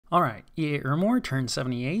Alright, EA Ermor, turn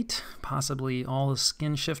 78, possibly all the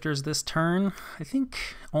Skinshifters this turn. I think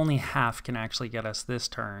only half can actually get us this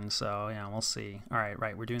turn, so yeah, we'll see. Alright,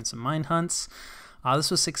 right, we're doing some mind hunts.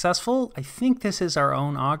 This was successful. I think this is our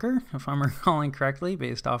own augur, if I'm recalling correctly,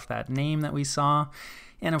 based off that name that we saw.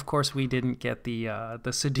 And of course we didn't get the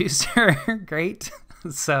seducer, great.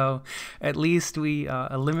 So at least we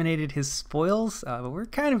eliminated his spoils, but we're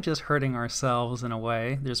kind of just hurting ourselves in a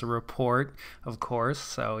way. There's a report, of course,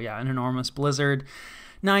 so yeah, an enormous blizzard.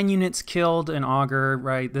 9 units killed, an augur,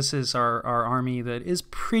 right? This is our army that is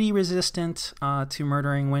pretty resistant to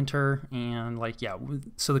Murdering Winter, and like, yeah,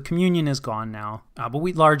 so the communion is gone now. But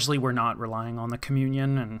we largely were not relying on the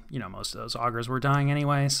communion, and you know, most of those augurs were dying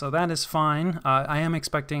anyway, so that is fine. I am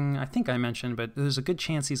expecting, I think I mentioned, but there's a good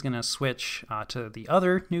chance he's going to switch to the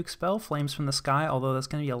other nuke spell, Flames from the Sky, although that's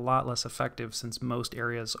going to be a lot less effective since most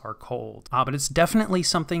areas are cold. But it's definitely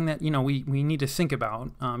something that, you know, we need to think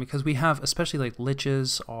about, because we have, especially like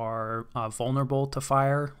liches, are vulnerable to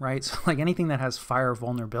fire, right? So like anything that has fire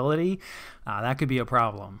vulnerability, that could be a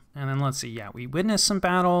problem. And then let's see, yeah, we witnessed some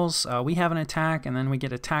battles, we have an attack, and then we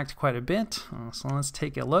get attacked quite a bit. So let's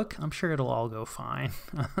take a look. I'm sure it'll all go fine.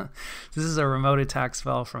 This is a remote attack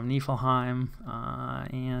spell from Niflheim,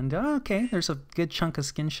 and okay, there's a good chunk of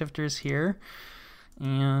Skinshifters here.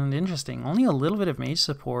 And interesting, only a little bit of mage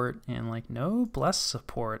support and like no bless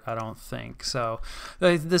support, I don't think. So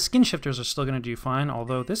the Skinshifters are still going to do fine,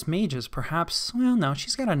 although this mage is perhaps, well, no,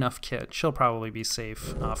 she's got enough kit. She'll probably be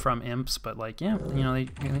safe from imps, but like, yeah, you know,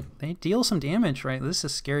 they deal some damage, right? This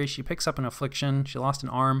is scary. She picks up an affliction. She lost an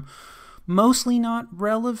arm. Mostly not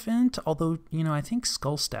relevant, although, you know, I think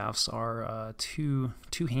skull staffs are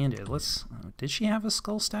two-handed. Did she have a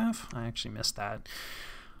skull staff? I actually missed that.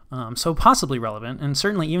 So possibly relevant, and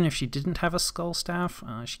certainly even if she didn't have a skull staff,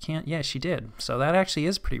 she can't, yeah, she did. So that actually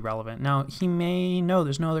is pretty relevant. Now, he may know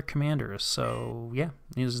there's no other commanders, so yeah,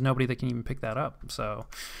 there's nobody that can even pick that up. So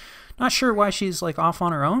not sure why she's like off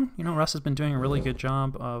on her own. You know, Russ has been doing a really good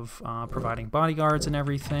job of providing bodyguards and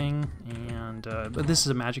everything, and but this is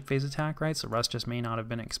a magic phase attack, right? So Russ just may not have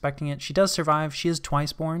been expecting it. She does survive. She is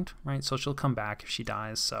twice-born, right? So she'll come back if she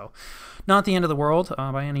dies. So not the end of the world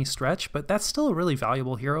by any stretch, but that's still a really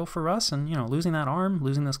valuable hero for Russ. And you know, losing that arm,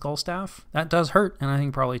 losing the skull staff, that does hurt, and I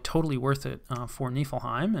think probably totally worth it for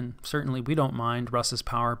Niflheim. And certainly we don't mind Russ's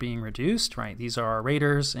power being reduced, right? These are our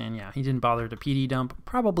raiders, and yeah, he didn't bother to PD dump.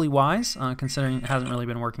 Probably wise. Considering it hasn't really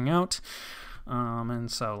been working out, and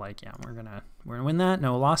so like, yeah, we're gonna win that.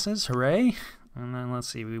 No losses, hooray! And then let's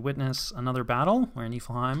see, we witness another battle where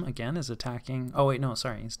Niflheim again is attacking. Oh wait, no,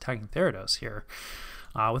 sorry, he's attacking Therados here.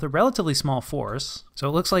 With a relatively small force. So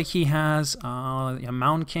it looks like he has a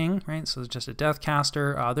Mound King, right? So it's just a Death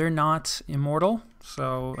Caster. They're not immortal,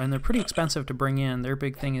 so, and they're pretty expensive to bring in. Their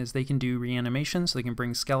big thing is they can do reanimation, so they can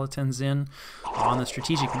bring skeletons in on the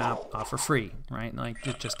strategic map for free, right? Like,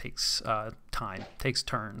 it just takes time, takes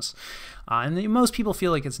turns. And most people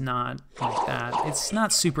feel like it's not like that. It's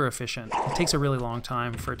not super efficient. It takes a really long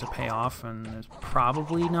time for it to pay off, and it's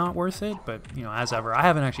probably not worth it, but, you know, as ever, I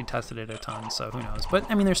haven't actually tested it a ton, so who knows. But,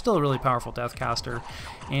 I mean, there's still a really powerful Death Caster,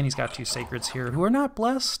 and he's got 2 Sacreds here who are not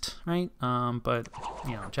blessed, right? But,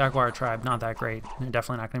 you know, Jaguar Tribe, not that great. They're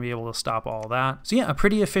definitely not going to be able to stop all that. So, yeah, a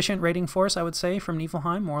pretty efficient raiding force, I would say, from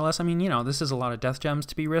Niflheim, more or less. I mean, you know, this is a lot of death gems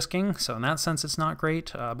to be risking, so in that sense, it's not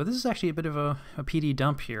great. But this is actually a bit of a PD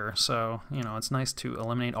dump here, so, you know, it's nice to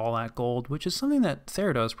eliminate all that gold, which is something that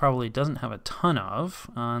Therados probably doesn't have a ton of.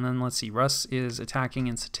 And then, let's see, Russ is attacking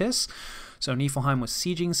in Satis. So Niflheim was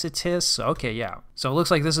sieging Satis. So, okay, yeah. So it looks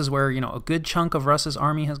like this is where, you know, a good chunk of Russ's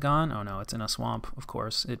army has gone. Oh no, it's in a swamp, of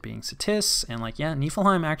course, it being Satis. And like, yeah,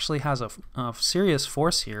 Niflheim actually has a serious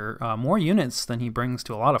force here, more units than he brings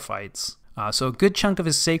to a lot of fights. So a good chunk of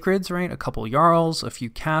his sacreds, right? A couple Jarls, a few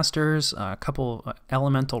casters, a couple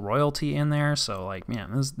elemental royalty in there. So like,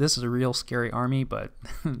 man, this is a real scary army, but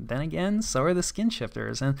then again, so are the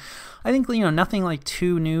Skinshifters. And I think, you know, nothing like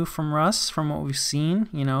too new from Russ from what we've seen,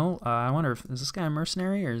 you know. I wonder if, is this guy a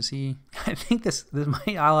mercenary or is he, I think this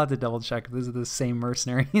might, I'll have to double check if this is the same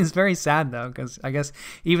mercenary. He's very sad though, because I guess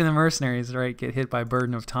even the mercenaries, right, get hit by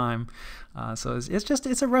burden of time. So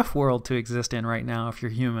it's a rough world to exist in right now if you're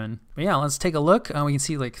human. But yeah, let's take a look. We can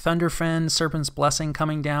see like Thunderfen, Serpent's Blessing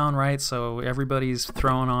coming down, right? So everybody's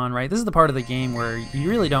throwing on, right? This is the part of the game where you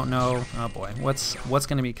really don't know, oh boy, what's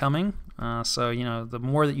going to be coming. So, you know, the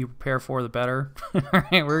more that you prepare for, the better.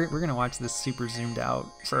 Right, we're going to watch this super zoomed out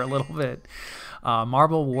for a little bit.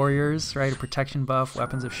 Marble Warriors, right? A protection buff,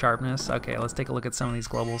 weapons of sharpness. Okay, let's take a look at some of these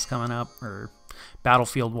globals coming up, or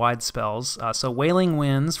battlefield-wide spells. So Wailing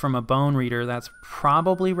Winds from a Bone Reader, that's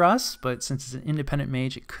probably Russ, but since it's an independent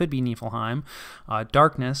mage, it could be Niflheim.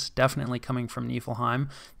 Darkness, definitely coming from Niflheim.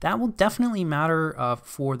 That will definitely matter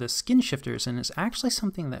for the Skinshifters, and it's actually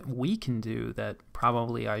something that we can do that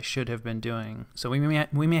probably I should have been doing. So we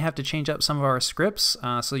may have to change up some of our scripts.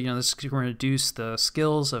 So this is going to reduce the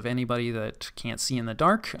skills of anybody that can't see in the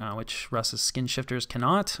dark, which Russ's Skinshifters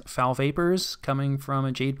cannot. Foul Vapors coming from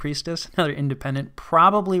a Jade Priestess, another independent,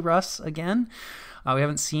 probably Russ again. We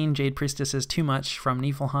haven't seen Jade Priestesses too much from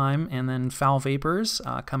Niflheim, and then Foul Vapors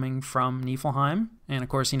coming from Niflheim. And of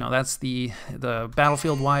course, that's the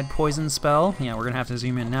battlefield-wide poison spell. Yeah, we're going to have to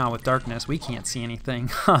zoom in now with darkness. We can't see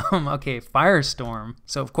anything. Okay, Firestorm.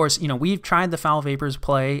 So of course, we've tried the Foul Vapors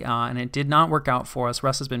play, and it did not work out for us.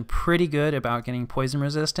 Russ has been pretty good about getting poison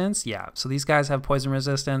resistance. Yeah, so these guys have poison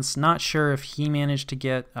resistance. Not sure if he managed to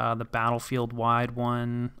get the battlefield-wide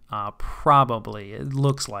one. Probably. It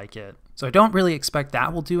looks like it. So I don't really expect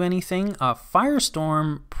that will do anything.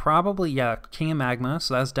 Firestorm, probably, yeah, King of Magma,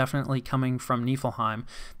 so that's definitely coming from Niflheim.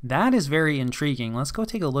 That is very intriguing. Let's go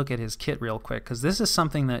take a look at his kit real quick, because this is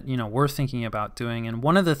something that, we're thinking about doing, and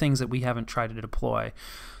one of the things that we haven't tried to deploy.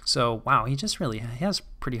 So, wow, he has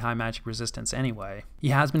pretty high magic resistance anyway. He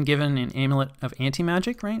has been given an Amulet of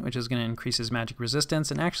Anti-Magic, right, which is going to increase his magic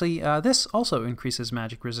resistance, and actually this also increases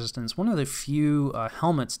magic resistance. One of the few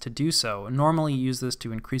helmets to do so. Normally you use this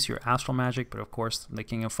to increase your astral magic, but of course the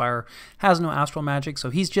King of Fire has no astral magic, so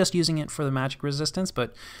he's just using it for the magic resistance,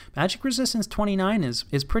 but magic resistance 29 is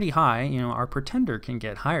pretty high. Our Pretender can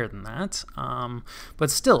get higher than that, but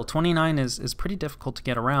still 29 is pretty difficult to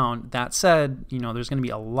get around. That said, there's going to be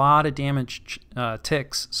a lot of damage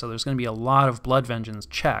ticks, so there's going to be a lot of Blood Vengeance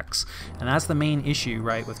checks, and that's the main issue,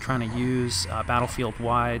 right, with trying to use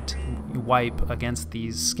battlefield-wide wipe against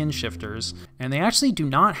these Skinshifters. And they actually do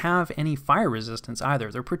not have any fire resistance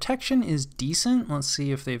either. Their protection is decent. Let's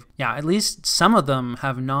see if they've, yeah, at least some of them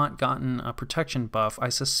have not gotten a protection buff. I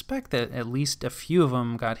suspect that at least a few of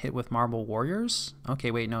them got hit with Marble Warriors.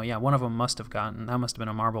 Okay, wait, no, yeah, one of them must have gotten, that must have been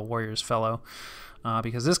a Marble Warriors fellow,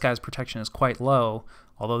 because this guy's protection is quite low.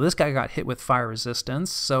 Although this guy got hit with fire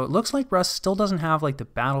resistance, so it looks like Russ still doesn't have like the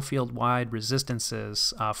battlefield-wide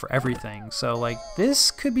resistances for everything. So like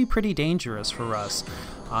this could be pretty dangerous for Russ.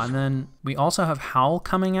 And then we also have Howl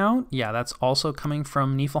coming out. Yeah, that's also coming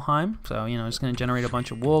from Niflheim. So it's going to generate a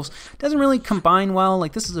bunch of wolves. Doesn't really combine well.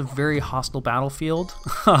 Like this is a very hostile battlefield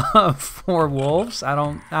for wolves.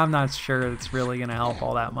 I'm not sure it's really going to help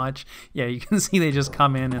all that much. Yeah, you can see they just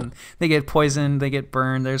come in and they get poisoned, they get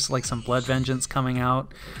burned. There's like some Blood Vengeance coming out.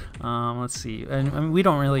 Let's see. And I mean, we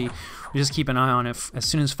just keep an eye on if as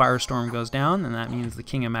soon as Firestorm goes down, then that means the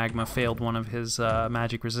King of Magma failed one of his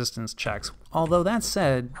magic resistance checks. Although that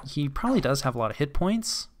said, he probably does have a lot of hit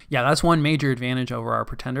points. Yeah, that's one major advantage over our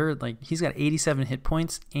Pretender. Like, he's got 87 hit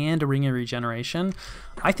points and a Ring of Regeneration.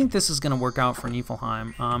 I think this is going to work out for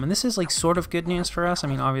Niflheim. And this is like sort of good news for us. I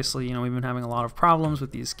mean, obviously, we've been having a lot of problems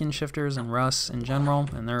with these Skinshifters and Russ in general,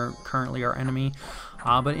 and they're currently our enemy.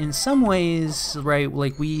 But in some ways, right,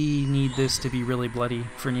 like we need this to be really bloody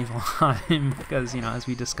for Niflheim because, as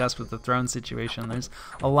we discussed with the throne situation, there's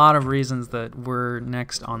a lot of reasons that we're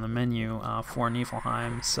next on the menu for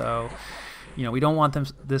Niflheim. So, we don't want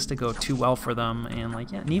this to go too well for them. And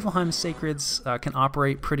like, yeah, Niflheim's Sacreds can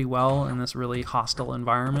operate pretty well in this really hostile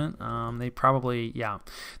environment. They probably, yeah,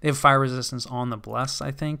 they have fire resistance on the Bless,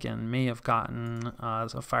 I think, and may have gotten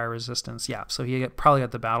a fire resistance. Yeah, so he probably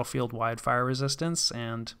got the battlefield-wide fire resistance.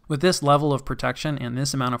 And with this level of protection and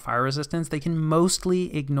this amount of fire resistance, they can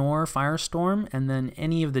mostly ignore Firestorm, and then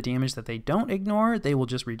any of the damage that they don't ignore, they will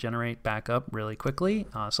just regenerate back up really quickly.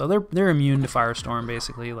 So they're immune to Firestorm,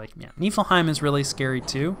 basically. Like, yeah, Niflheim is really scary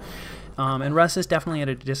too. And Russ is definitely at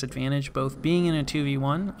a disadvantage, both being in a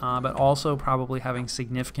 2v1, but also probably having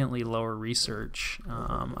significantly lower research.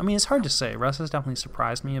 I mean, it's hard to say. Russ has definitely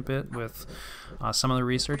surprised me a bit with some of the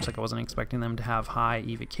research. Like, I wasn't expecting them to have high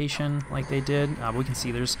evocation like they did. We can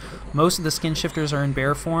see most of the Skinshifters are in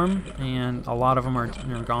bear form, and a lot of them are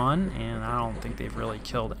gone, and I don't think they've really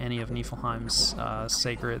killed any of Niflheim's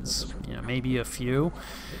Sacreds, maybe a few.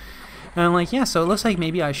 And I'm like, yeah, so it looks like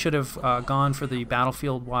maybe I should have gone for the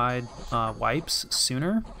battlefield-wide wipes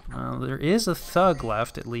sooner. There is a Thug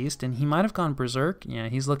left, at least, and he might have gone Berserk. Yeah,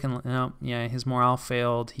 he's looking, yeah, his morale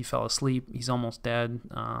failed. He fell asleep. He's almost dead.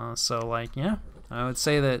 So, like, yeah, I would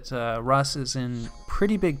say that Russ is in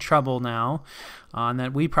pretty big trouble now, and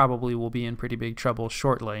that we probably will be in pretty big trouble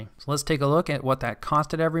shortly. So let's take a look at what that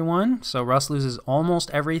costed everyone. So Russ loses almost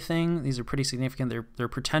everything. These are pretty significant. Their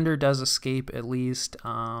pretender does escape at least,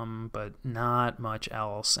 but not much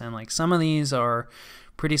else. And like some of these are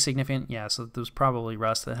pretty significant. Yeah, so there was probably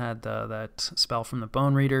Russ that had that spell from the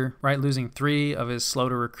Bone Reader, right? Losing 3 of his slow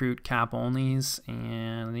to recruit cap onlys,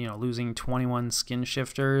 and losing 21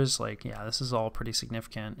 Skinshifters. Like, yeah, this is all pretty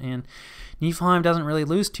significant. And Niflheim doesn't really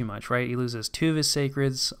lose too much, right? He loses 2 of his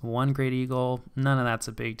Sacreds, 1 Great Eagle. None of that's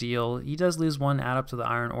a big deal. He does lose 1 add up to the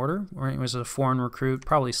Iron Order, right? It was a foreign recruit,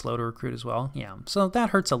 probably slow to recruit as well. Yeah, so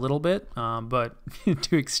that hurts a little bit, but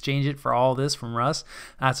to exchange it for all this from Russ,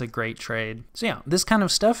 that's a great trade. So yeah, this kind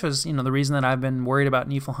of stuff is the reason that I've been worried about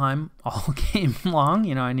Niflheim all game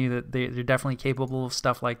long. I knew that they're definitely capable of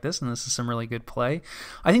stuff like this, and this is some really good play.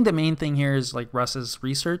 I think the main thing here is like Russ's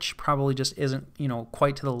research probably just isn't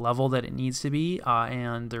quite to the level that it needs to be,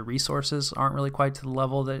 and their resources aren't really quite to the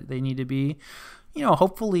level that they need to be.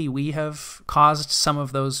 Hopefully we have caused some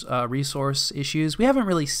of those resource issues. We haven't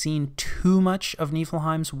really seen too much of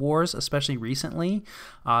Niflheim's wars, especially recently,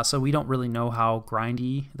 so we don't really know how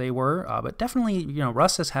grindy they were, but definitely,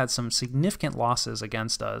 Russ has had some significant losses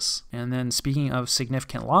against us. And then speaking of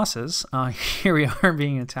significant losses, here we are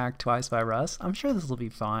being attacked twice by Russ. I'm sure this will be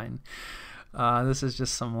fine. This is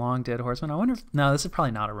just some long dead horsemen. I wonder if, no, this is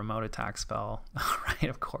probably not a remote attack spell. Right,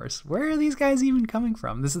 of course. Where are these guys even coming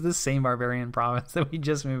from? This is the same barbarian province that we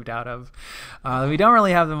just moved out of. We don't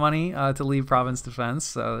really have the money to leave province defense,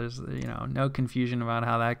 so there's no confusion about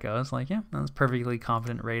how that goes. Like, yeah, that's perfectly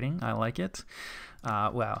competent rating. I like it.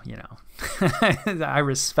 Well, I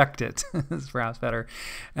respect it. It's perhaps better.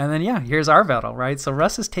 And then, yeah, here's our battle, right? So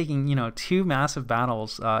Russ is taking, 2 massive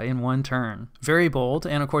battles in one turn. Very bold.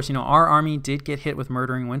 And of course, our army did get hit with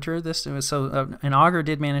Murdering Winter. An Augur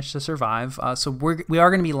did manage to survive. So we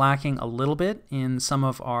are going to be lacking a little bit in some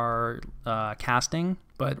of our casting.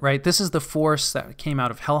 But, right, this is the force that came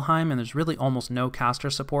out of Helheim, and there's really almost no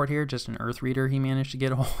caster support here, just an Earth Reader he managed to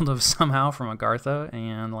get a hold of somehow from Agartha,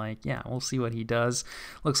 and, like, yeah, we'll see what he does.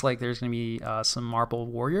 Looks like there's going to be some Marble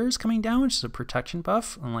Warriors coming down, which is a protection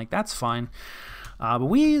buff, and, like, that's fine. But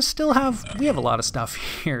we have a lot of stuff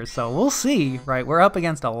here, so we'll see, right? We're up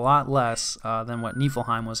against a lot less than what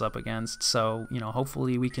Niflheim was up against, so,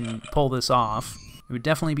 hopefully we can pull this off. It would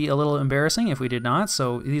definitely be a little embarrassing if we did not.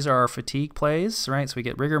 So these are our fatigue plays, right? So we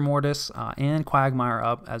get Rigor Mortis and Quagmire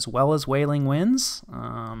up, as well as Wailing Winds.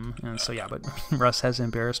 And so yeah, but Russ has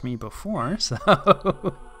embarrassed me before, so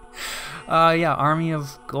yeah, Army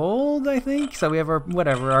of Gold, I think. So we have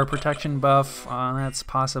our protection buff. That's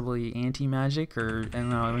possibly anti-magic, or I don't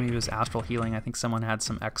know, maybe it was astral healing. I think someone had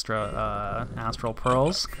some extra astral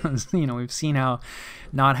pearls. We've seen how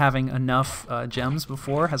not having enough gems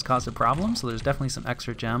before has caused a problem, so there's definitely some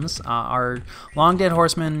extra gems. Our Long Dead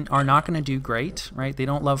Horsemen are not going to do great, right? They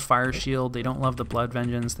don't love Fire Shield, they don't love the Blood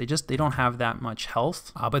Vengeance, they don't have that much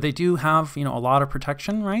health, but they do have, a lot of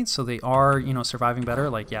protection, right? So they are, surviving better.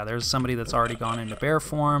 Like, yeah, there's somebody that's already gone into bear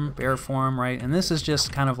form, right? And this is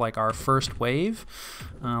just kind of like our first wave.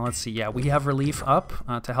 Let's see, yeah, we have relief up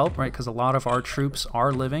to help, right? Because a lot of our troops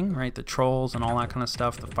are living, right? The trolls and all that kind of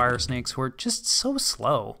stuff, the fire snakes who are just so slow.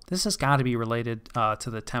 This has got to be related to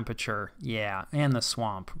the temperature, yeah, and the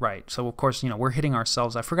swamp, right? So of course, we're hitting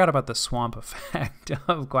ourselves. I forgot about the swamp effect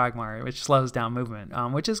of Quagmire, which slows down movement,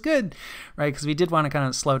 which is good, right? Because we did want to kind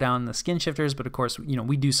of slow down the Skinshifters, but of course,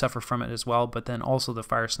 we do suffer from it as well. But then also the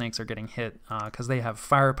fire snakes are getting hit because they have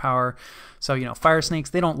firepower. So fire snakes,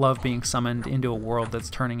 they don't love being summoned into a world that's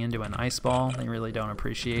turning into an ice ball. They really don't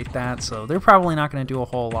appreciate that, so they're probably not going to do a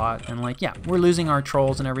whole lot. And like, yeah, we're losing our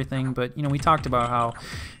trolls and everything, but we talked about how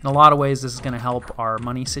in a lot of ways this is going to help our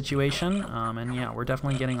money situation, and yeah, we're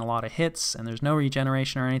definitely getting a lot of hits, and there's no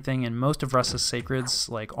regeneration or anything, and most of Russ's Sacreds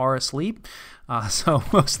like are asleep. So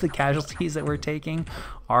most of the casualties that we're taking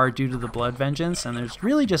are due to the Blood Vengeance, and there's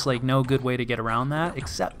really just like no good way to get around that,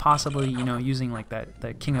 except possibly using like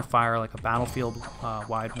that King of Fire, like a battlefield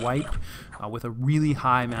wide wipe with a really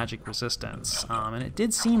high magic resistance. And it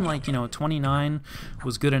did seem like 29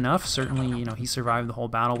 was good enough. Certainly he survived the whole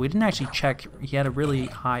battle. We didn't actually check. He had a really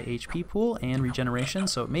high HP pool and regeneration,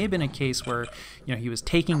 so it may have been a case where he was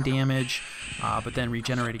taking damage but then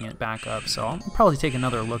regenerating it back up. So I'll probably take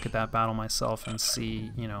another look at that battle myself and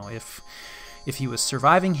see if he was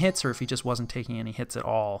surviving hits or if he just wasn't taking any hits at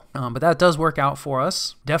all. But that does work out for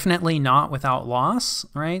us. Definitely not without loss,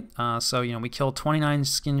 right? So we kill 29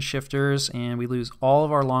 Skinshifters and we lose all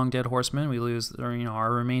of our Long Dead Horsemen. We lose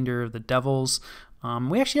our remainder of the Devils.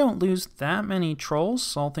 We actually don't lose that many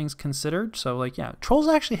trolls, all things considered. So like, yeah, trolls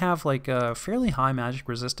actually have like a fairly high magic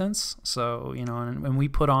resistance. So, you know, and when we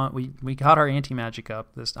put on, we got our anti-magic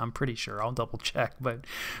up this, I'm pretty sure, I'll double check, but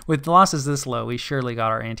with losses this low, we surely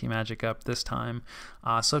got our anti-magic up this time.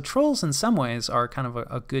 So trolls in some ways are kind of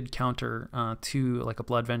a good counter to like a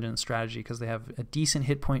Blood Vengeance strategy, because they have a decent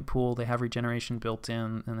hit point pool, they have regeneration built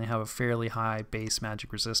in, and they have a fairly high base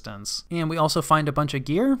magic resistance. And we also find a bunch of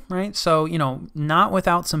gear, right? So, you know, not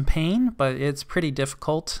without some pain, but it's pretty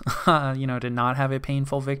difficult, you know, to not have a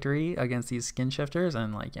painful victory against these Skinshifters.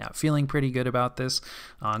 And like, yeah, feeling pretty good about this.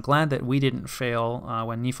 Glad that we didn't fail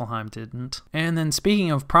when Niflheim didn't. And then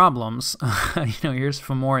speaking of problems, you know, here's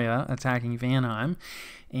Femoria attacking Vanheim.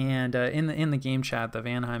 And in the game chat, the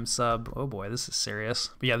Vanheim sub, oh boy, this is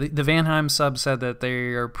serious. But yeah, the Vanheim sub said that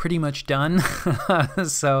they are pretty much done.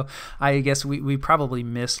 So I guess we probably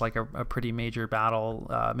missed like a pretty major battle.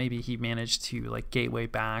 Maybe he managed to like gateway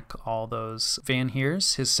back all those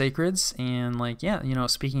Vanheers, his sacreds. And like, yeah, you know,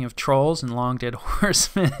 speaking of trolls and long dead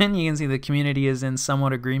horsemen, you can see the community is in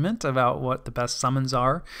somewhat agreement about what the best summons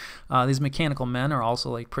are. These mechanical men are also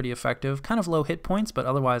like pretty effective, kind of low hit points, but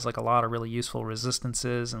otherwise like a lot of really useful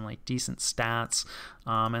resistances and like decent stats.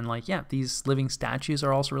 And like, yeah, these living statues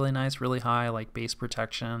are also really nice, really high like base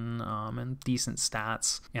protection and decent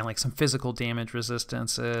stats, and like some physical damage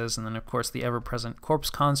resistances. And then of course the ever-present corpse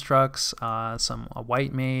constructs, a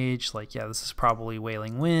white mage, like, yeah, this is probably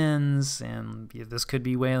Wailing Winds, and yeah, this could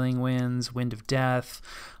be Wailing Winds, Wind of Death.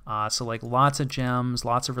 So like lots of gems,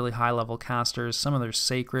 lots of really high level casters, some of their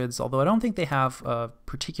sacreds, although I don't think they have a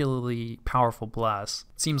particularly powerful bless.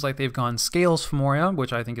 It seems like they've gone Scales Femoria,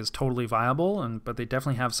 which I think is totally viable, but they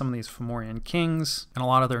definitely have some of these Fomorian kings and a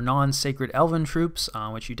lot of their non-sacred elven troops,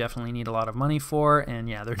 which you definitely need a lot of money for. And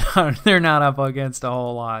yeah, they're not up against a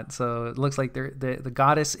whole lot. So it looks like the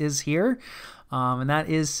goddess is here. And that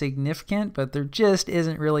is significant, but there just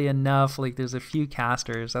isn't really enough. Like, there's a few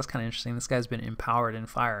casters. That's kind of interesting. This guy's been empowered in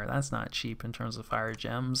fire. That's not cheap in terms of fire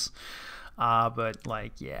gems. But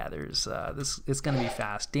like, yeah, there's it's going to be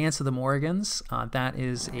fast. Dance of the Morgans, that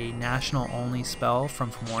is a national only spell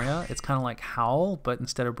from Femoria. It's kind of like Howl, but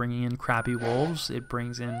instead of bringing in crappy wolves, it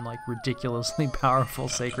brings in like ridiculously powerful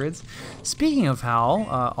sacreds. Speaking of Howl,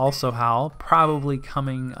 also Howl, probably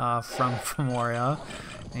coming from Femoria.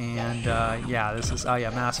 And yeah, this is, oh yeah,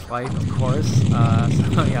 Mass Flight, of course.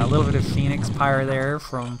 So yeah, a little bit of Phoenix Pyre there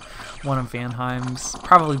from one of Vanheim's,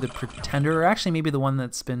 probably the Pretender, or actually maybe the one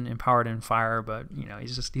that's been empowered in fire, but you know,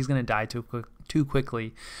 he's gonna die too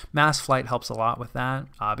quickly. Mass Flight helps a lot with that,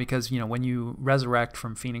 because you know, when you resurrect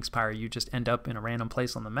from Phoenix Pyre, you just end up in a random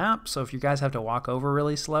place on the map. So if you guys have to walk over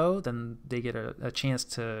really slow, then they get a chance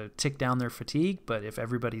to tick down their fatigue. But if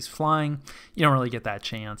everybody's flying, you don't really get that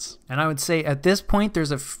chance. And I would say at this point,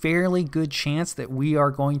 there's a fairly good chance that we are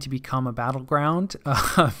going to become a battleground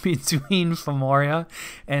between Femoria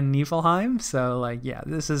and Niflheim. So like, yeah,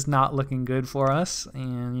 this is not looking good for us.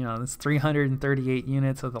 And you know, it's 338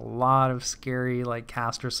 units with a lot of scary like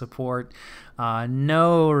caster support.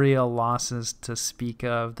 No real losses to speak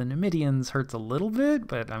of. The Numidians hurts a little bit,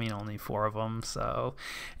 but I mean, only 4 of them. So,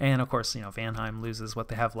 and of course, you know, Vanheim loses what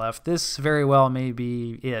they have left. This very well may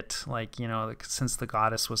be it, like, you know, since the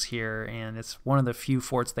goddess was here, and it's one of the few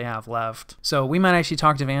forts they have left. So we might actually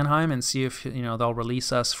talk to Vanheim and see if, you know, they'll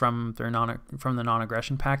release us from their from the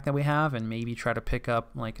non-aggression pact that we have, and maybe try to pick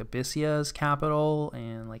up like Abyssia's capital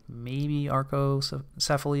and like maybe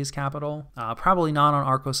Arcocephali's capital. Probably not on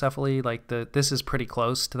Arcocephaly. Like this is pretty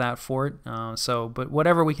close to that fort. But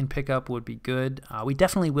whatever we can pick up would be good. We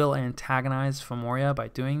definitely will antagonize Femoria by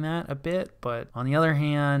doing that a bit, but on the other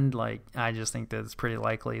hand, like, I just think that it's pretty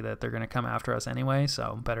likely that they're going to come after us anyway,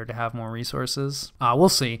 so better to have more resources. We'll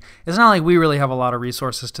see. It's not like we really have a lot of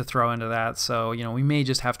resources to throw into that, so, you know, we may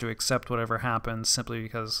just have to accept whatever happens simply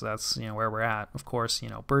because that's, you know, where we're at. Of course, you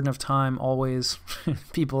know, burden of time, always.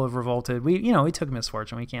 People have revolted. We took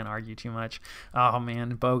misfortune. We can't argue too much. Oh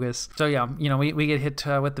man, bogus. So yeah, you know, we get hit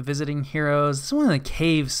with the visiting heroes. It's one of the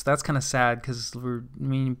caves. That's kind of sad because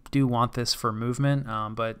we do want this for movement,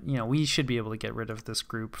 but you know, we should be able to get rid of this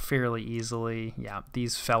group fairly easily. Yeah,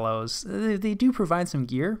 these fellows, they do provide some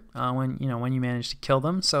gear when you manage to kill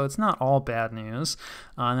them, so it's not all bad news.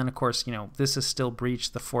 And then of course, you know, this is still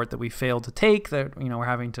breached, the fort that we failed to take, that, you know, we're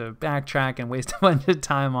having to backtrack and waste a bunch of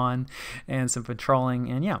time on, and some patrolling.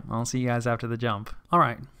 And yeah, I'll see you guys after the jump. All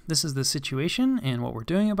right. This is the situation and what we're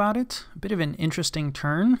doing about it. A bit of an interesting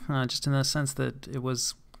turn, just in the sense that it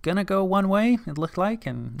was gonna go one way, it looked like,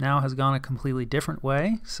 and now has gone a completely different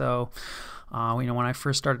way. So when I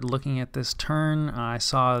first started looking at this turn, I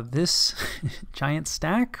saw this giant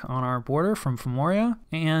stack on our border from Femoria,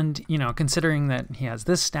 and considering that he has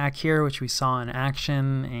this stack here, which we saw in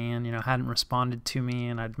action, and hadn't responded to me,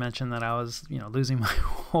 and I'd mentioned that I was losing my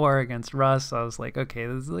war against Russ, I was like, okay,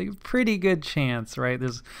 this is like a pretty good chance, right?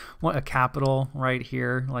 There's a capital right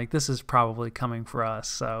here, like this is probably coming for us,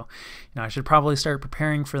 so I should probably start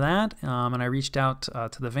preparing for that. And I reached out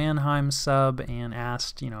to the Vanheim sub and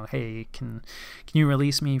asked, hey, can you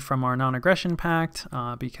release me from our non-aggression pact?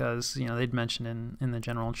 Because they'd mentioned in the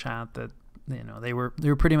general chat that they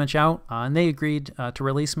were pretty much out, and they agreed to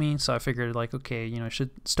release me. So I figured like, okay, I should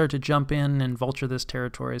start to jump in and vulture this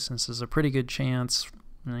territory since there's a pretty good chance,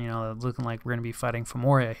 looking like we're going to be fighting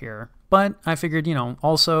Femoria here. But I figured,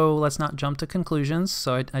 also let's not jump to conclusions.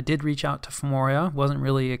 So I did reach out to Femoria. Wasn't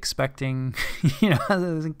really expecting, I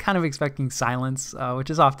was kind of expecting silence, which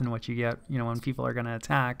is often what you get, when people are going to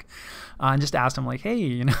attack. And just asked him like,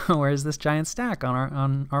 hey, where's this giant stack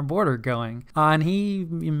on our border going? And he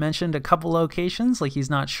mentioned a couple locations, like he's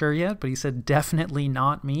not sure yet, but he said definitely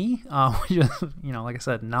not me, which is, like I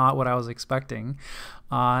said, not what I was expecting.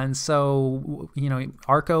 And so,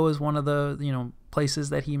 Arco is one of the, places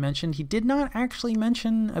that he mentioned. He did not actually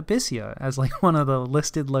mention Abyssia as like one of the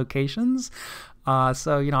listed locations.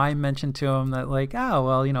 So, I mentioned to him that like, oh,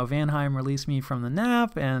 well, Vanheim released me from the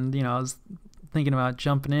nap, and, I was thinking about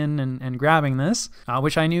jumping in and grabbing this,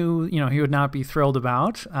 which I knew, he would not be thrilled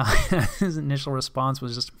about. His initial response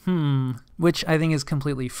was just, which I think is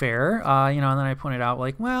completely fair. And then I pointed out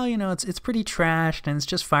like, well, it's pretty trashed and it's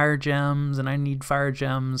just fire gems, and I need fire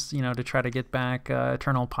gems, to try to get back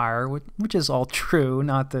Eternal Pyre, which is all true.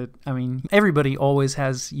 Not that, everybody always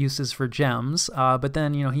has uses for gems. But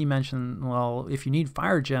then, he mentioned, well, if you need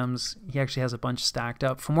fire gems, he actually has a bunch stacked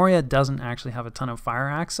up. Femoria doesn't actually have a ton of fire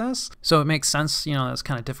access, so it makes sense. It's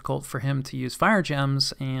kind of difficult for him to use fire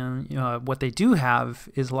gems, and what they do have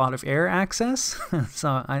is a lot of air access.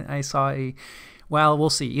 So I saw well, we'll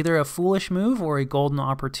see, either a foolish move or a golden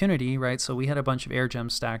opportunity, right? So we had a bunch of air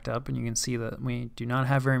gems stacked up, and you can see that we do not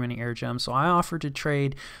have very many air gems. So I offered to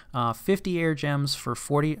trade 50 air gems for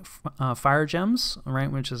 40 fire gems,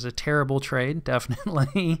 right? Which is a terrible trade,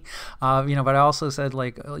 definitely. But I also said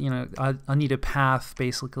like, I need a path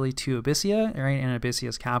basically to Abyssia, right? And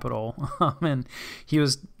Abyssia's capital. And he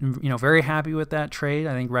was, very happy with that trade.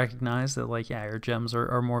 I think recognized that like, yeah, air gems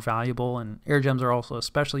are more valuable, and air gems are also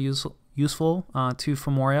especially useful to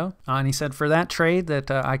Femoria. And he said for that trade that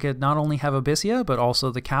I could not only have Abyssia, but also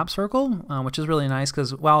the cap circle, which is really nice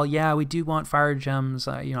because, while, yeah, we do want fire gems,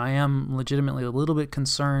 I am legitimately a little bit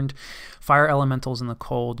concerned fire elementals in the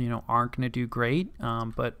cold, aren't going to do great.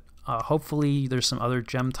 But hopefully there's some other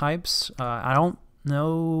gem types. I don't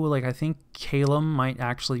know, like I think Calum might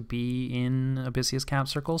actually be in Abyssia's cap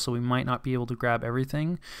circle, so we might not be able to grab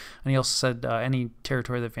everything. And he also said any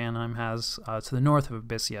territory that Vanheim has to the north of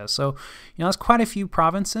Abyssia. So, that's quite a few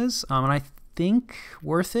provinces, and I think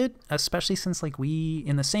worth it, especially since like we,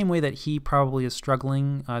 in the same way that he probably is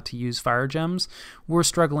struggling to use fire gems, we're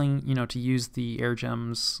struggling to use the air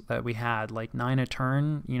gems that we had, like 9 a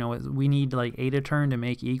turn. We need like 8 a turn to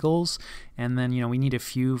make eagles, and then we need a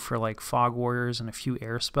few for like fog warriors and a few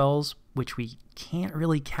air spells, which we can't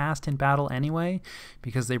really cast in battle anyway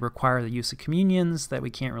because they require the use of communions that we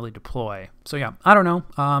can't really deploy. So yeah, I don't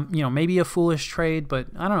know, maybe a foolish trade, but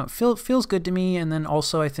I don't know, feels good to me. And then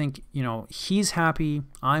also I think, he's happy,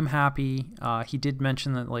 I'm happy. He did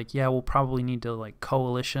mention that like, yeah, we'll probably need to like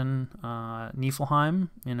coalition Niflheim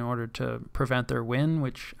in order to prevent their win,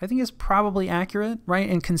 which I think is probably accurate, right?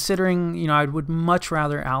 And considering, I would much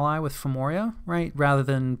rather ally with Femoria, right, rather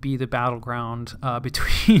than be the battleground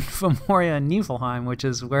between Femoria and Niflheim, which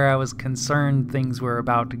is where I was concerned things were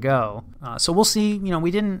about to go. So we'll see.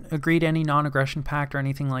 We didn't agree to any non-aggression pact or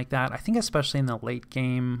anything like that. I think especially in the late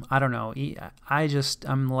game, I don't know,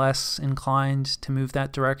 I'm less inclined to move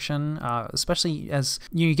that direction, especially as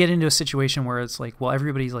you get into a situation where it's like, well,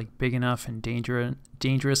 everybody's like big enough and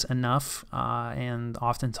dangerous enough, and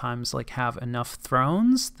oftentimes like have enough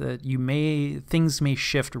thrones that things may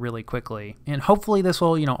shift really quickly. And hopefully this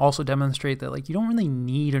will also demonstrate that like you don't really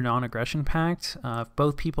need a non-aggression pact. If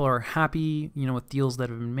both people are happy with deals that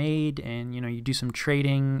have been made, and you do some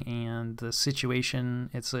trading, and the situation,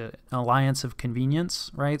 it's an alliance of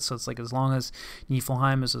convenience, right? So it's like, as long as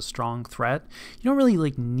Niflheim is a strong threat, you don't really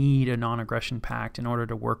like need a non-aggression pact in order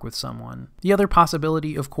to work with someone. The other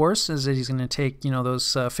possibility, of course, is that he's going to take those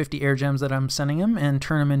those 50 air gems that I'm sending him and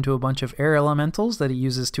turn him into a bunch of air elementals that he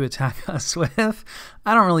uses to attack us with.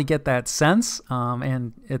 I don't really get that sense.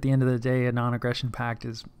 And at the end of the day, a non-aggression pact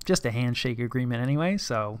is just a handshake agreement anyway.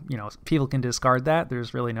 So, people can discard that.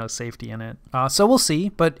 There's really no safety in it. So we'll see.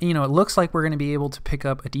 But, it looks like we're going to be able to pick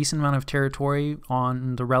up a decent amount of territory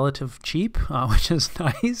on the relative cheap, which is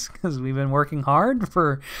nice because we've been working hard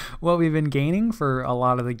for what we've been gaining for a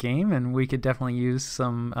lot of the game. And we could definitely use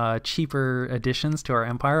some cheaper additions to our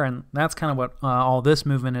empire. And that's kind of what all this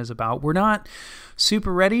movement is about. We're not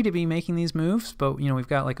super ready to be making these moves, but we've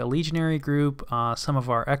got like a legionary group, some of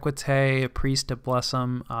our equite, a priest to bless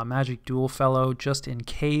them, magic duel fellow just in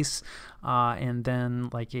case, and then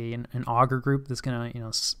like an augur group that's gonna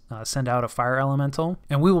send out a fire elemental.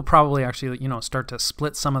 And we will probably actually start to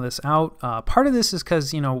split some of this out. Part of this is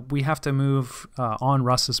because we have to move on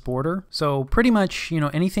Russ's border, so pretty much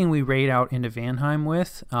anything we raid out into Vanheim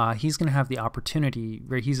with, he's gonna have the opportunity,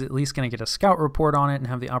 where he's at least gonna get a scout report on it and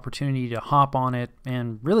have the opportunity to hop on it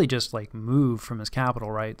and really just like move from his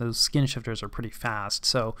capital, right? Those skin shifters are pretty fast,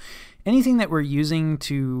 so anything that we're using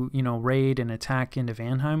to raid and attack into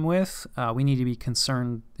Vanheim with, we need to be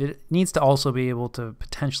concerned. It needs to also be able to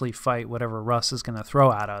potentially fight whatever Russ is going to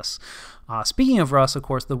throw at us. Speaking of Russ, of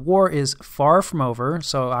course, the war is far from over.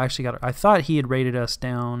 So I I thought he had raided us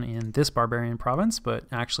down in this barbarian province, but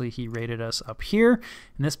actually he raided us up here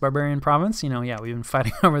in this barbarian province. Yeah, we've been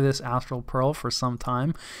fighting over this astral pearl for some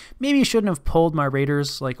time. Maybe I shouldn't have pulled my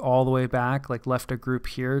raiders like all the way back, like left a group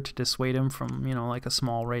here to dissuade him from like a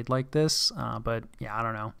small raid like this. But yeah, I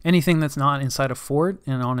don't know. Anything that's not inside a fort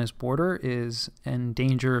and on his border is in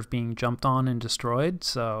danger of being jumped on and destroyed.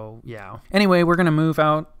 So yeah. Anyway, we're gonna move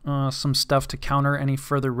out some stuff to counter any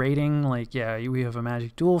further raiding. Like, yeah, we have a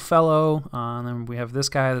magic duel fellow, and then we have this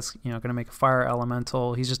guy that's gonna make a fire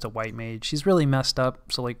elemental. He's just a white mage. He's really messed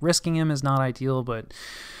up, so like risking him is not ideal, but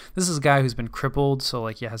this is a guy who's been crippled, so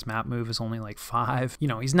like, yeah, his map move is only like 5.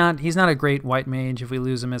 He's not a great white mage. If we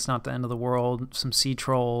lose him, it's not the end of the world. Some sea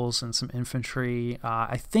trolls and some infantry.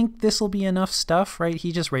 I think this will be enough stuff, right?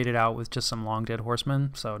 He just raided out with just some long dead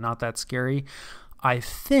horsemen, so not that scary. I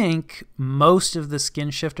think most of the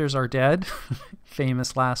skin shifters are dead.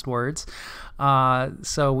 Famous last words.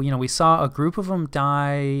 So, we saw a group of them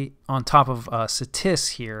die on top of Satis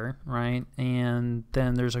here, right? And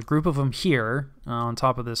then there's a group of them here on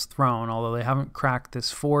top of this throne, although they haven't cracked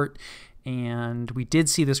this fort. And we did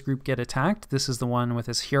see this group get attacked. This is the one with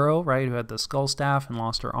his hero, right, who had the skull staff and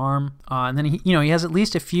lost her arm. And then he has at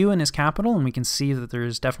least a few in his capital, and we can see that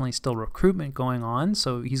there's definitely still recruitment going on.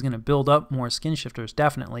 So he's going to build up more skin shifters,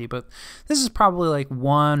 definitely. But this is probably like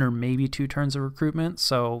 1 or maybe 2 turns of recruitment.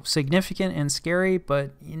 So significant and scary,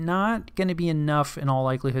 but not going to be enough in all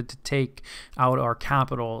likelihood to take out our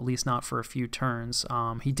capital, at least not for a few turns.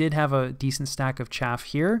 He did have a decent stack of chaff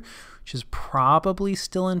here, which is probably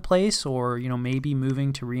still in place, or maybe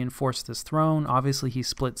moving to reinforce this throne. Obviously he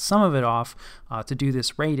split some of it off to do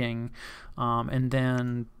this raiding, and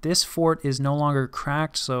then this fort is no longer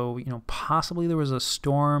cracked, so possibly there was a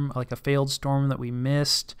storm, like a failed storm that we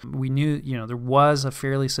missed. We knew there was a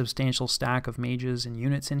fairly substantial stack of mages and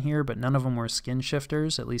units in here, but none of them were skin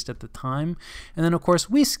shifters, at least at the time. And then of course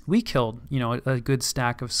we killed a good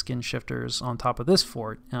stack of skin shifters on top of this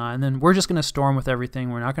fort, and then we're just going to storm with everything.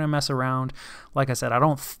 We're not going to mess around. Like I said, I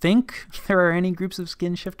don't think there are any groups of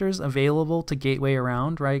skin shifters available to gateway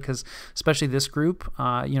around, right? Because especially this group,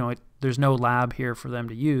 there's no lab here for them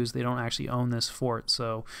to use. They don't actually own this fort,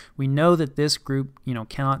 so we know that this group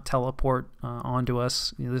cannot teleport onto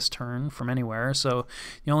us this turn from anywhere. So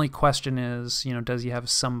the only question is, does he have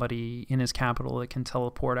somebody in his capital that can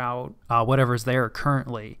teleport out whatever's there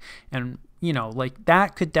currently? And like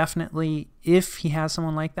that could definitely, if he has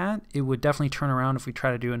someone like that, it would definitely turn around if we try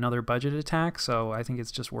to do another budget attack. So I think it's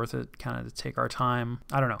just worth it kind of to take our time.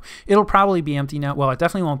 I don't know. It'll probably be empty now. Well, it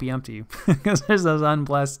definitely won't be empty because there's those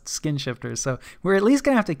unblessed skin shifters. So we're at least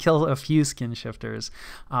going to have to kill a few skin shifters.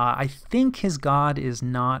 I think his god is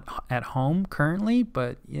not at home currently,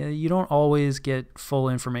 but you don't always get full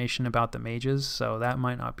information about the mages, so that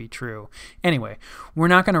might not be true. Anyway, we're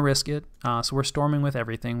not going to risk it. So we're storming with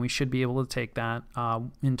everything. We should be able to take that.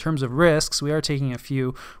 In terms of risks, we are taking a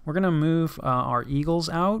few. We're going to move our eagles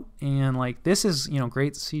out, and like this is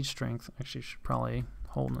great siege strength. Actually should probably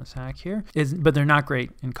hold an attack here. But they're not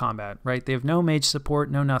great in combat, right? They have no mage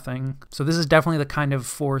support, no nothing. So this is definitely the kind of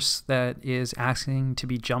force that is asking to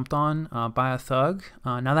be jumped on by a thug.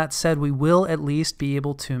 Now that said, we will at least be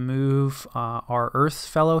able to move our Earth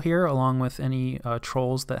fellow here along with any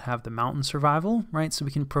trolls that have the mountain survival, right? So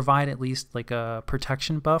we can provide at least like a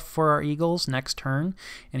protection buff for our eagles next turn,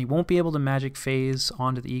 and he won't be able to magic phase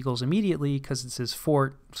onto the eagles immediately because it's his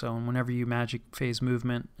fort. So whenever you magic phase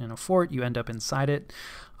movement in a fort, you end up inside it.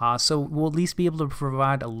 So we'll at least be able to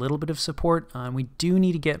provide a little bit of support. We do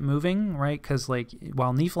need to get moving, right? Because like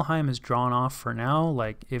while Niflheim is drawn off for now,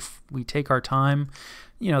 like if we take our time,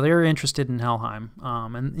 you know, they're interested in Helheim,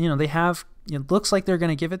 and you know they have. It looks like they're going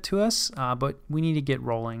to give it to us, but we need to get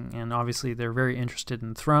rolling. And obviously, they're very interested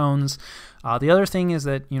in thrones. The other thing is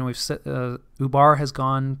that, you know, we've set, Ubar has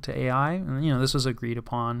gone to AI, and you know this was agreed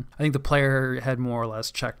upon. I think the player had more or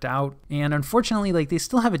less checked out, and unfortunately, like they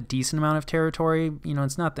still have a decent amount of territory. You know,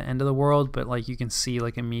 it's not the end of the world, but like you can see,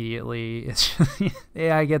 like immediately, it's just,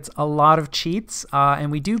 AI gets a lot of cheats,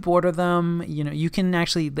 and we do border them. You know, you can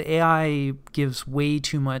actually the AI gives way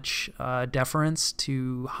too much deference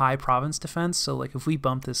to high province defense. So like if we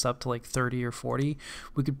bump this up to like 30 or 40,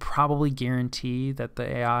 we could probably guarantee that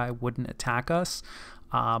the AI wouldn't attack us.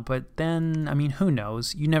 But then, I mean, who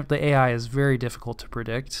knows? The AI is very difficult to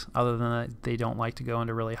predict, other than that they don't like to go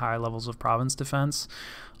into really high levels of province defense.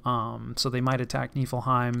 So they might attack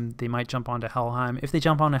Niflheim, they might jump onto Helheim. If they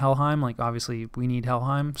jump onto Helheim, like obviously we need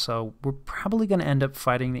Helheim, so we're probably going to end up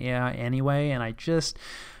fighting the AI anyway, and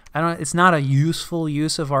it's not a useful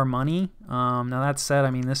use of our money. Now that said, I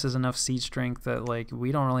mean, this is enough siege strength that like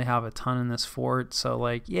we don't really have a ton in this fort. So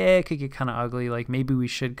like, yeah, it could get kind of ugly. Like maybe we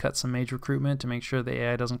should cut some mage recruitment to make sure the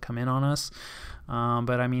AI doesn't come in on us.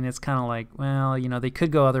 But I mean, it's kind of like, well, you know, they could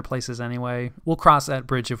go other places anyway. We'll cross that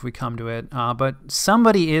bridge if we come to it. But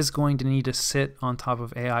somebody is going to need to sit on top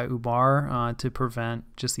of AI Ubar to prevent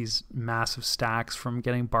just these massive stacks from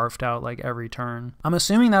getting barfed out like every turn. I'm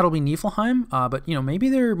assuming that'll be Niflheim, but you know, maybe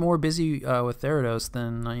they're more busy with Therados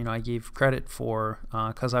than you know I gave credit for,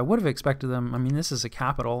 because I would have expected them. I mean, this is a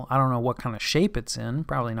capital. I don't know what kind of shape it's in.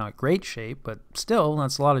 Probably not great shape, but still,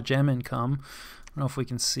 that's a lot of gem income. I don't know if we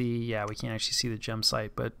can see, yeah, we can't actually see the gem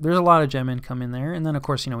site, but there's a lot of gem income in there. And then, of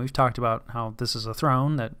course, you know, we've talked about how this is a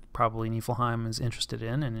throne that probably Niflheim is interested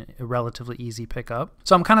in and a relatively easy pickup.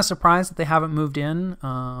 So I'm kind of surprised that they haven't moved in.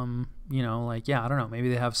 You know, like, yeah, I don't know, maybe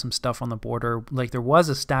they have some stuff on the border. Like there was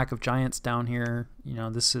a stack of giants down here. You know,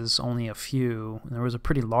 this is only a few. There was a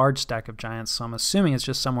pretty large stack of giants, so I'm assuming it's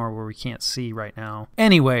just somewhere where we can't see right now.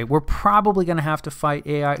 Anyway, we're probably going to have to fight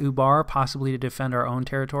AI Ubar, possibly to defend our own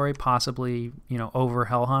territory, possibly, you know, over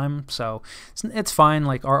Helheim. So it's fine.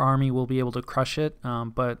 Like our army will be able to crush it.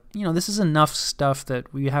 But, you know, this is enough stuff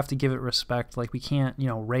that we have to give it respect. Like we can't, you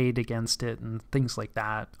know, raid against it and things like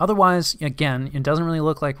that. Otherwise, again, it doesn't really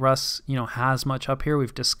look like Russ, you know, has much up here.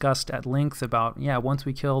 We've discussed at length about, yeah, once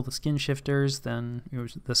we kill the Skinshifters, then it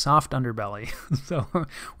was the soft underbelly. So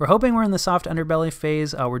we're hoping we're in the soft underbelly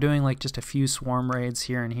phase. We're doing like just a few swarm raids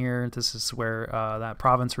here and here. This is where that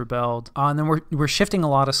province rebelled. And then we're shifting a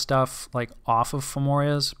lot of stuff like off of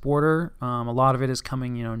Fomoria's border. A lot of it is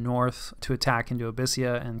coming, you know, north to attack into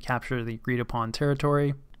Abyssia and capture the agreed upon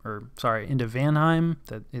territory. Or sorry, into Vanheim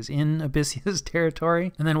that is in Abyssia's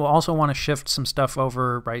territory. And then we'll also want to shift some stuff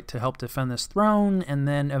over, right, to help defend this throne. And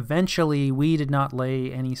then eventually, we did not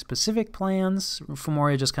lay any specific plans.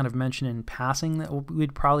 Fomoria just kind of mentioned in passing that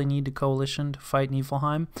we'd probably need a coalition to fight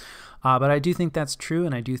Niflheim. But I do think that's true,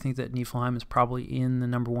 and I do think that Niflheim is probably in the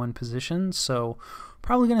 #1 position. So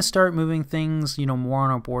probably going to start moving things, you know, more on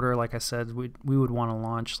our border. Like I said, we would want to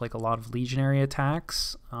launch like a lot of legionary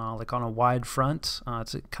attacks, like on a wide front,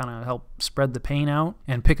 to kind of help spread the pain out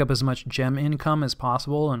and pick up as much gem income as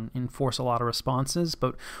possible and enforce a lot of responses.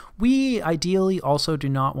 But we ideally also do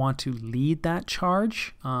not want to lead that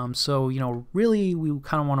charge. So, you know, really we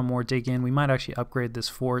kind of want to more dig in. We might actually upgrade this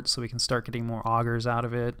fort so we can start getting more augurs out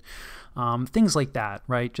of it. Things like that,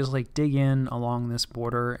 right? Just like dig in along this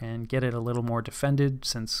border and get it a little more defended,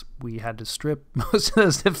 since we had to strip most of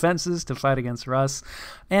those defenses to fight against Russ.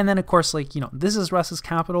 And then, of course, like, you know, this is Russ's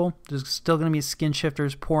capital. There's still going to be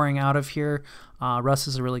Skinshifters pouring out of here. Russ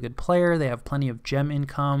is a really good player. They have plenty of gem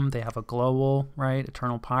income. They have a global, right?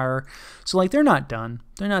 Eternal Pyre. So like they're not done.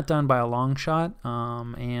 They're not done by a long shot.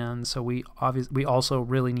 And so we also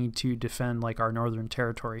really need to defend like our northern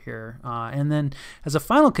territory here. And then as a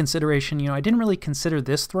final consideration, you know, I didn't really consider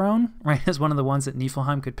this throne, right, as one of the ones that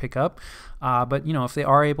Niflheim could pick up. But, you know, if they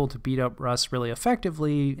are able to beat up Russ really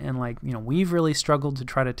effectively, and like, you know, we've really struggled to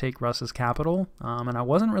try to take Russ's capital. And I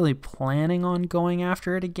wasn't really planning on going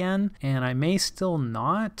after it again, and I may still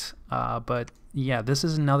not. But yeah, this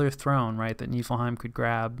is another throne, right, that Niflheim could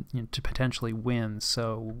grab, you know, to potentially win.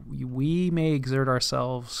 So we may exert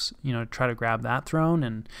ourselves, you know, to try to grab that throne,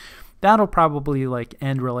 and that'll probably like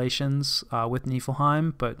end relations with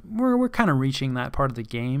Niflheim, but we're kind of reaching that part of the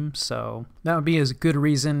game, so that would be as good a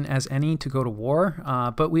reason as any to go to war.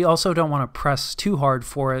 But we also don't want to press too hard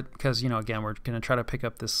for it because, you know, again, we're going to try to pick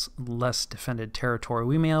up this less defended territory.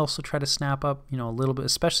 We may also try to snap up, you know, a little bit,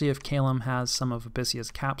 especially if Calum has some of Abyssea's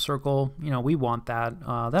cap circle. You know, we want that.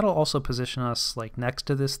 That'll also position us like next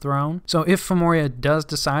to this throne. So if Fomoriya does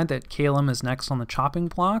decide that Calum is next on the chopping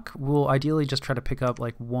block, we'll ideally just try to pick up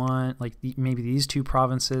like one, like maybe these two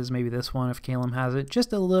provinces, maybe this one if Calum has it,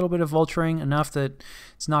 just a little bit of vulturing, enough that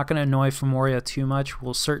it's not going to annoy Fomoriya too much.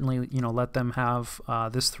 We'll certainly, you know, let them have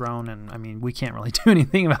this throne, and I mean, we can't really do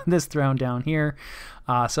anything about this throne down here.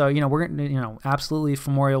 So, you know, we're going to, you know, absolutely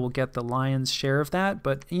Fomoriya will get the lion's share of that,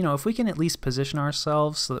 but, you know, if we can at least position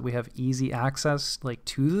ourselves so that we have easy access, like,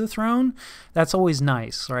 to the throne, that's always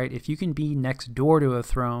nice, right? If you can be next door to a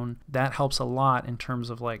throne, that helps a lot in terms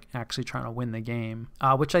of, like, actually trying to win the game,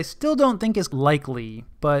 which I still don't think is likely,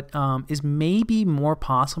 but is maybe more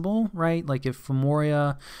possible, right? Like, if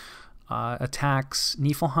Fomoriya attacks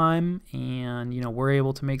Niflheim and, you know, we're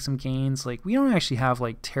able to make some gains, like, we don't actually have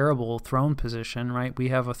like terrible throne position, right? We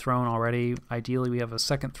have a throne already. Ideally we have a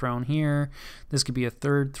second throne here. This could be a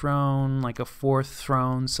third throne, like a fourth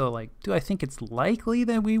throne. So like, do I think it's likely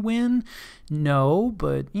that we win? No,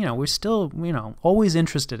 but, you know, we're still, you know, always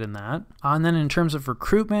interested in that. And then in terms of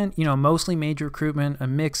recruitment, you know, mostly mage recruitment, a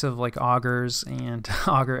mix of like augurs and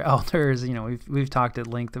augur elders. You know, we've talked at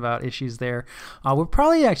length about issues there. We're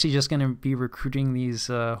probably actually just going to be recruiting these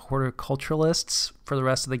horticulturalists for the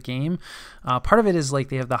rest of the game. Part of it is like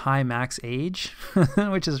they have the high max age,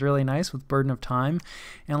 which is really nice with burden of time,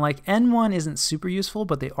 and like N1 isn't super useful,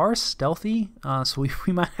 but they are stealthy, so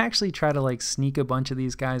we might actually try to like sneak a bunch of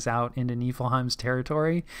these guys out into Niflheim's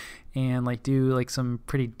territory and like do like some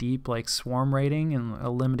pretty deep like swarm raiding and a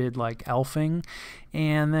limited like elfing.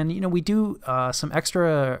 And then, you know, we do some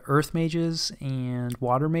extra earth mages and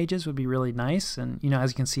water mages would be really nice. And, you know,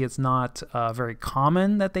 as you can see, it's not very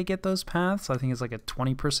common that they get those paths. I think it's like a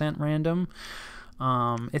 20% random.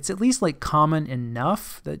 It's at least like common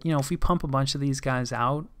enough that, you know, if we pump a bunch of these guys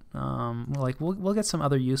out, we'll get some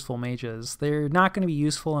other useful mages. They're not going to be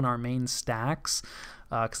useful in our main stacks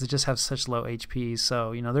because they just have such low HP.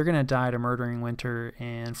 So, you know, they're going to die to Murdering Winter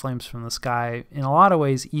and Flames from the Sky, in a lot of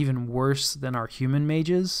ways even worse than our human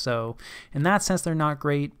mages. So in that sense, they're not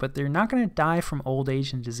great, but they're not going to die from old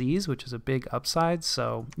age and disease, which is a big upside.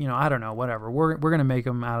 So, you know, I don't know, whatever. We're going to make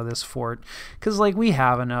them out of this fort because, like, we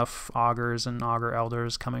have enough augurs and augur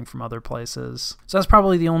elders coming from other places. So that's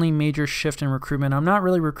probably the only major shift in recruitment. I'm not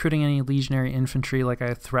really recruiting any legionary infantry like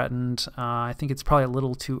I threatened. I think it's probably a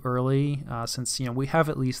little too early since, you know, we have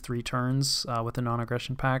at least 3 turns with the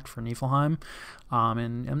non-aggression pact for Niflheim,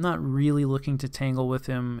 and I'm not really looking to tangle with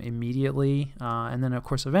him immediately. And then, of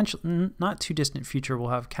course, eventually, not too distant future, we'll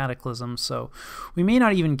have cataclysm, so we may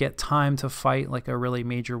not even get time to fight like a really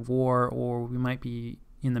major war, or we might be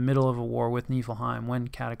in the middle of a war with Niflheim when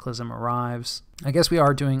cataclysm arrives. I guess we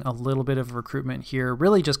are doing a little bit of recruitment here,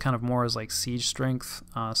 really just kind of more as like siege strength,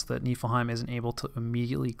 so that Niflheim isn't able to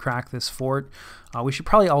immediately crack this fort. We should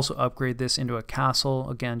probably also upgrade this into a castle,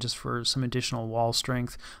 again, just for some additional wall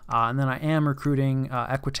strength. And then I am recruiting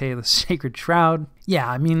Equite, the Sacred Shroud. Yeah,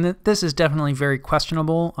 I mean, this is definitely very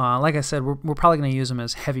questionable. Like I said, we're probably going to use them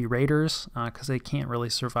as heavy raiders because they can't really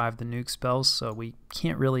survive the nuke spells, so we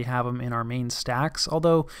can't really have them in our main stacks.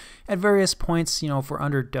 Although at various points, you know, if we're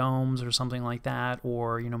under domes or something like that,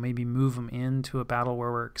 or, you know, maybe move them into a battle where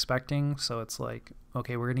we're expecting, so it's like,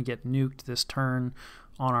 okay, we're going to get nuked this turn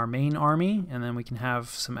on our main army, and then we can have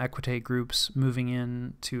some Equite groups moving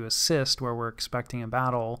in to assist where we're expecting a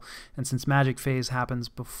battle. And since magic phase happens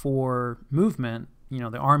before movement, you know,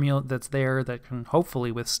 the army that's there that can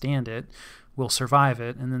hopefully withstand it will survive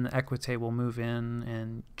it, and then the Equite will move in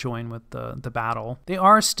and join with the battle. They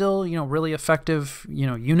are still, you know, really effective, you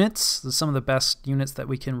know, units. Some of the best units that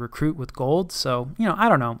we can recruit with gold. So, you know, I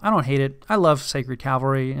don't know. I don't hate it. I love Sacred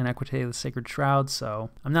Cavalry and Equite, the Sacred Shroud. So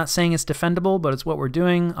I'm not saying it's defendable, but it's what we're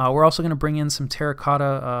doing. We're also going to bring in some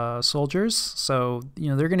terracotta soldiers. So, you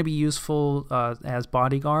know, they're going to be useful as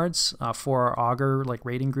bodyguards for our augur like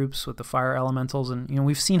raiding groups with the fire elementals. And, you know,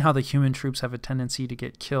 we've seen how the human troops have a tendency to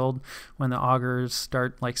get killed when the augurs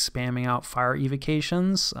start like spamming out fire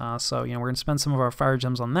evocations. So, you know, we're going to spend some of our fire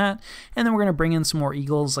gems on that, and then we're going to bring in some more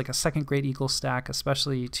eagles, like a second great eagle stack,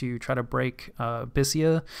 especially to try to break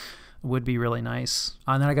Abyssia would be really nice.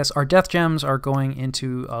 And then I guess our death gems are going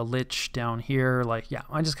into a lich down here. Like, yeah,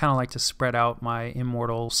 I just kind of like to spread out my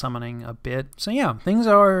immortal summoning a bit. So yeah, things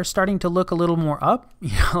are starting to look a little more up.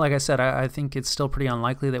 Like I said, I think it's still pretty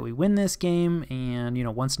unlikely that we win this game. And, you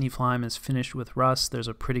know, once Niflheim is finished with Rust, there's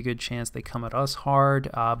a pretty good chance they come at us hard.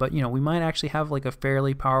 But, you know, we might actually have like a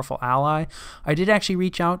fairly powerful ally. I did actually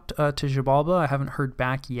reach out to Xibalba. I haven't heard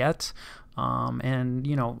back yet. And,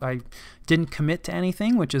 you know, I didn't commit to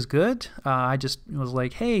anything, which is good. I just was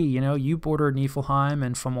like, hey, you know, you border Niflheim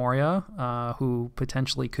and Fomorria, who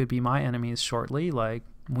potentially could be my enemies shortly. Like,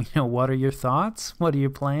 you know, what are your thoughts? What are your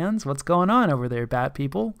plans? What's going on over there, bat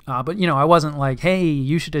people? But, you know, I wasn't like, hey,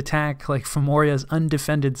 you should attack, like, Fomorria's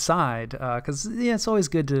undefended side. Because, yeah, it's always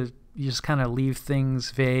good to just kind of leave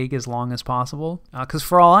things vague as long as possible. Because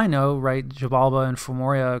for all I know, right, Xibalba and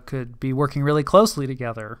Fomorria could be working really closely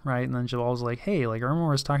together, right? And then Xibalba's like, hey, like, Ermor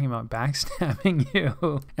was talking about backstabbing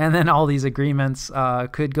you. And then all these agreements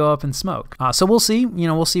could go up in smoke. So we'll see. You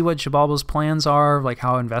know, we'll see what Xibalba's plans are, like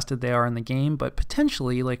how invested they are in the game. But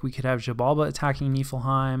potentially, like, we could have Xibalba attacking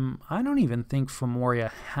Niflheim. I don't even think Fomorria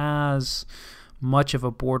has much of a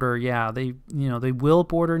border. Yeah, they will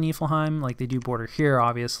border Niflheim, like they do border here,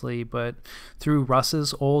 obviously, but through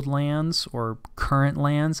Russ's old lands or current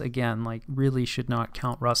lands, again, like really should not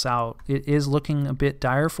count Russ out. It is looking a bit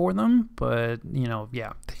dire for them, but, you know,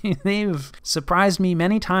 yeah, they've surprised me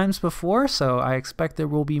many times before, so I expect there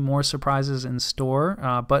will be more surprises in store.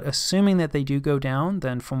 But assuming that they do go down,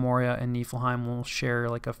 then Fomorria and Niflheim will share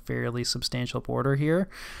like a fairly substantial border here.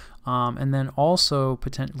 And then also,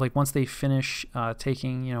 like once they finish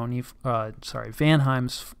taking, you know,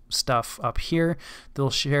 Vanheim's stuff up here,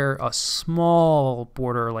 they'll share a small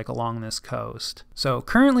border like along this coast. So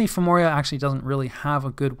currently, Fomorria actually doesn't really have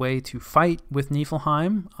a good way to fight with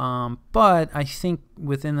Niflheim, but I think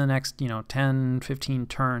within the next, you know, 10, 15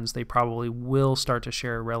 turns, they probably will start to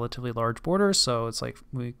share relatively large borders. So it's like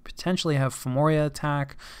we potentially have Fomorria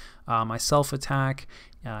attack, myself attack,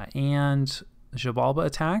 and Xibalba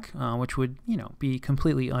attack, which would, you know, be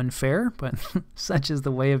completely unfair, but such is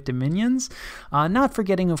the way of Dominions. Not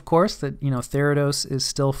forgetting, of course, that, you know, Theridos is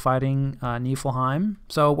still fighting Niflheim.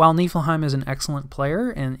 So while Niflheim is an excellent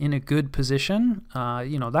player and in a good position,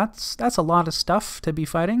 you know, that's a lot of stuff to be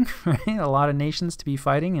fighting, right? A lot of nations to be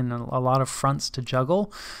fighting and a lot of fronts to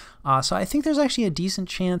juggle. So I think there's actually a decent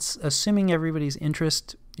chance, assuming everybody's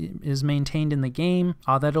interest is maintained in the game,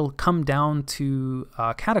 that it'll come down to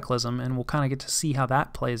Cataclysm, and we'll kind of get to see how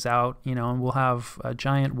that plays out, you know, and we'll have a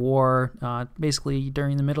giant war basically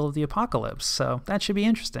during the middle of the apocalypse. So that should be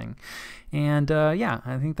interesting. And yeah,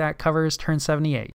 I think that covers turn 78.